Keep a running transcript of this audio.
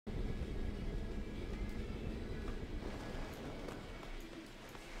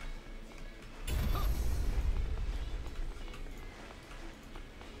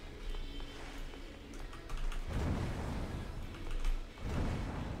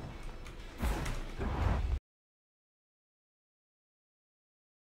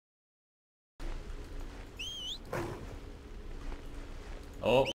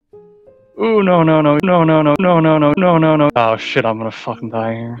Oh. Ooh, no, no, no, no, no, no, no, no, no, no, no, no. Oh shit, I'm gonna fucking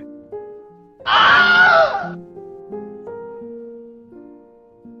die here.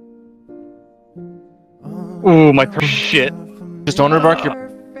 Ooh, my shit. Just don't remark your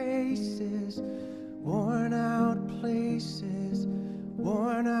worn out places,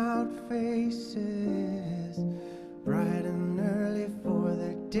 worn out faces, bright and early for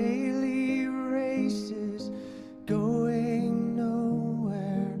their daily races, going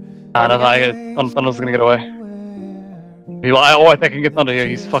nowhere. Thunder's gonna get away. Oh, I think I can get Thunder here.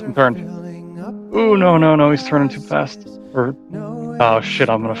 He's fucking turned. Ooh, no, no, no, he's turning too fast. Oh shit,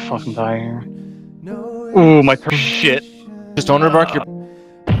 I'm gonna fucking die here. Ooh, my shit. Just don't remark your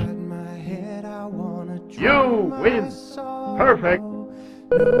You win! Perfect!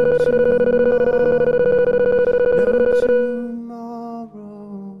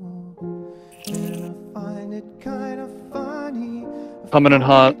 Coming in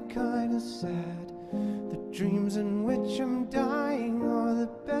hot. The dreams in which I'm dying are the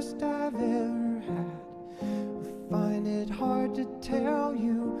best I've ever had. I find it hard to tell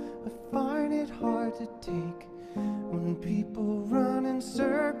you, I find it hard to take. When people run in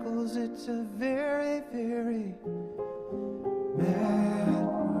circles, it's a very, very mad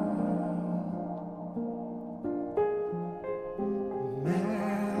world.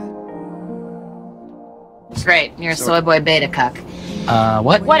 Mad world. Great, you're a soy boy beta cuck.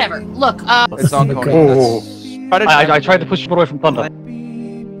 What? Whatever. Look, It's on Cody. Oh. I tried to push people away from Thunder.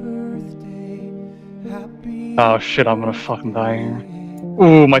 Oh shit, I'm gonna fucking die here.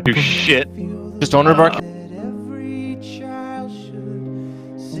 Ooh, my shit. Just don't remark your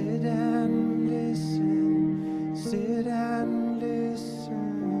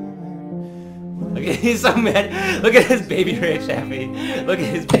Look at he's so mad. Look at his baby rage, Shaffy. Look at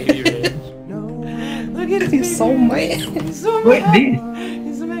his baby rage. Look at his He's so mad. He's so mad.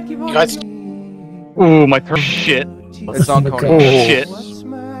 He's so mad. Keep on. guys. Ooh, my shit. It's on Cody. Oh shit.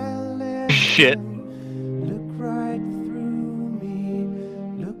 Shit. Look right through me,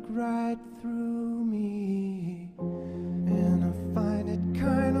 look right through me, and I find it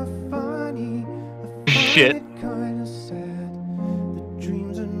kind of funny, I find Shit. it kind of sad. The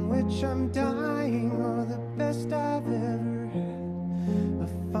dreams in which I'm dying are the best I've ever had. I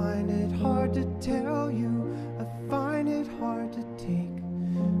find it hard to tell you, I find it hard to take.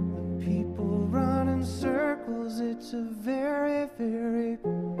 When people run in circles, it's a very, very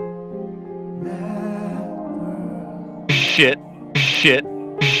mad world. Shit. Shit.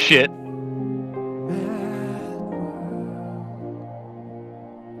 Shit. Mad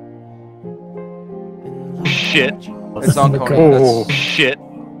world. Shit. It's on Cody. Oh shit.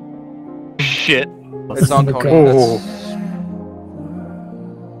 Shit. It's on Cody. Oh.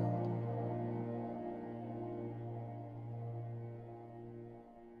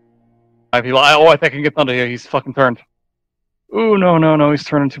 Oh, I think I can get Thunder here. He's fucking turned. Ooh, no, no, no, he's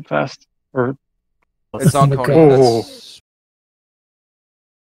turning too fast. It's on Cody. Oh.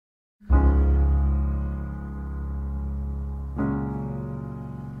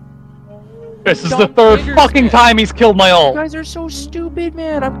 This is the third fucking time he's killed my ult. You guys are so stupid,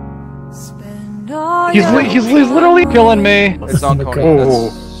 man. He's literally killing me. It's on Cody. Oh.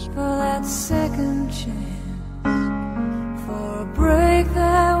 For that second chance, for a break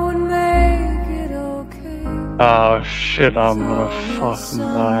that would make it okay. Oh shit, I'm gonna fucking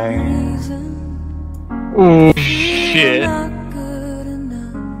die. Ooh shit.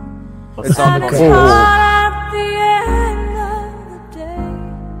 It's on Cody. At the end of the day,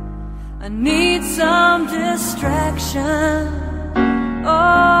 I need some distraction.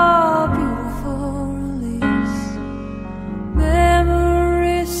 Oh, beautiful release.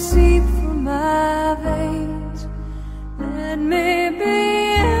 Memories seep through my veins. Let me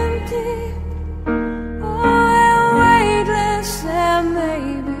be empty. Oh, weightless, and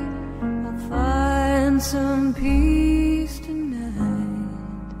maybe I'll find some peace tonight.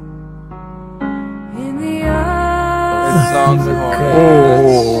 In the It's on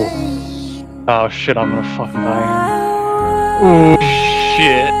Oh. Oh shit, I'm gonna fucking die. Ooh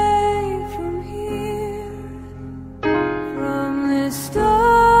shit. from here, from this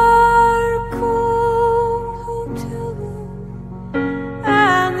dark, cold hotel room,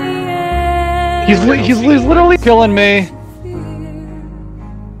 and the end. He's literally killing me.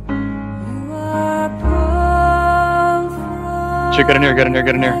 Shit, get in here, get in here,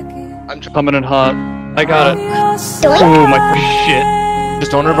 get in here. I'm coming in hot. I got it. Ooh, my shit.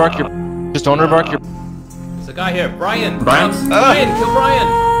 Just don't remark your. Just don't remark your. There's a guy here, Brian. Brian, kill Brian.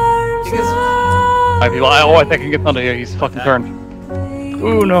 Take his... Oh, I think I can get Thunder here. He's fucking turned.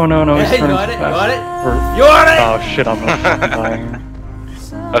 Ooh, no, no, no. He's You turning got it. too You fast. got it. You got it. Oh shit, I'm gonna fucking die.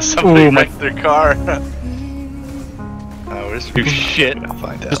 Somebody Ooh, my- wrecked their car. Where's You shit. I'll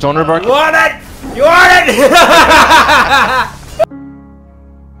find out. Just owner bark. You want it? You want it?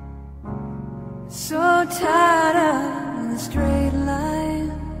 So tired of the straight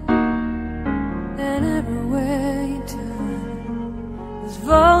line, and everywhere you turn, there's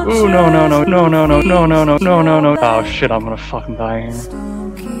vultures. Ooh, no. Oh shit, I'm gonna fucking die here.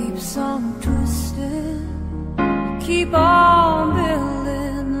 Storm keeps on twisting. Keep on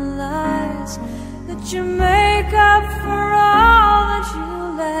building lies that you make up for all that you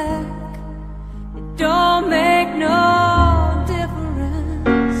lack. It don't make no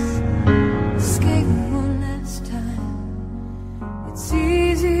difference. Escape one last time. It's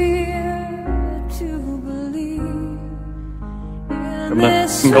easier to believe in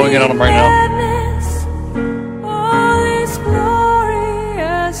this I'm going in on him right now. madness, all this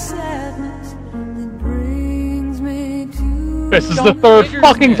glorious sadness that brings me to This is the third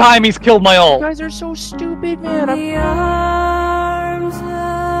fucking time he's killed my You ult. guys are so stupid, man. the arms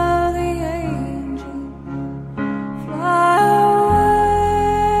of the angel. Fly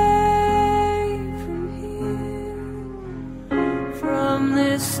away from here, from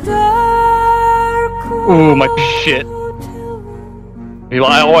this dark Ooh, my shit.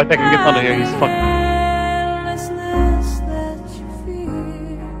 Oh, I think I can get Thunder here. He's fucking. endlessness that you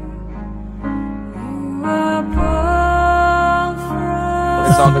fear. You are pulled from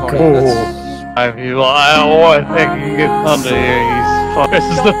It's on corner. I think I can get Thunder here. He's fucking. This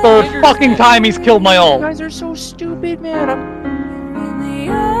is the third fucking time he's killed my You ult. guys are so stupid, man. in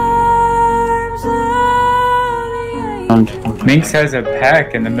the arms of the angel. Minx has a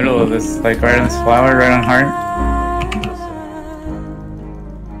pack in the middle of this, like right on this flower, right on heart.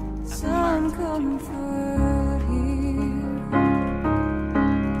 Some comfort here.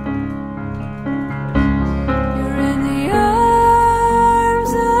 You're in the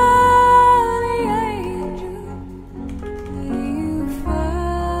arms of the angel. You find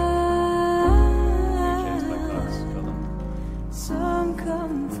some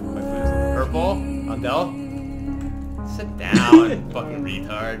comfort. Purple? Andel? Sit down, fucking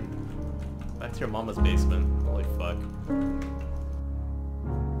retard. Back to your mama's basement. Holy fuck.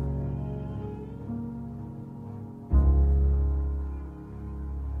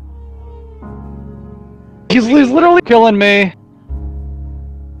 He's literally killing me.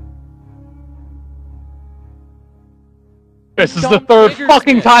 This is the third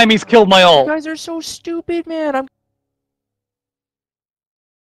fucking time he's killed my You ult. guys are so stupid, man.